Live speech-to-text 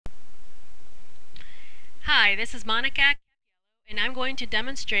Hi, this is Monica, and I'm going to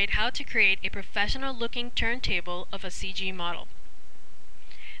demonstrate how to create a professional-looking turntable of a CG model.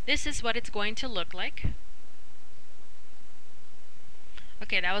 This is what it's going to look like.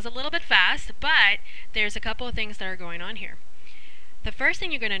 Okay, that was a little bit fast, but there's a couple of things that are going on here. The first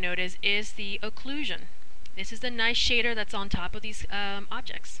thing you're going to notice is the occlusion. This is the nice shader that's on top of these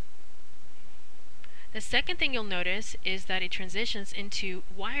objects. The second thing you'll notice is that it transitions into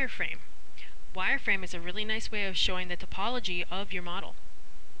wireframe. Wireframe is a really nice way of showing the topology of your model.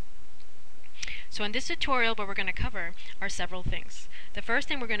 So in this tutorial, what we're going to cover are several things. The first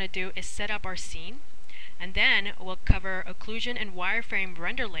thing we're going to do is set up our scene, and then we'll cover occlusion and wireframe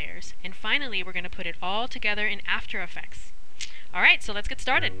render layers, and finally we're going to put it all together in After Effects. Alright, so let's get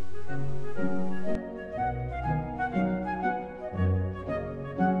started.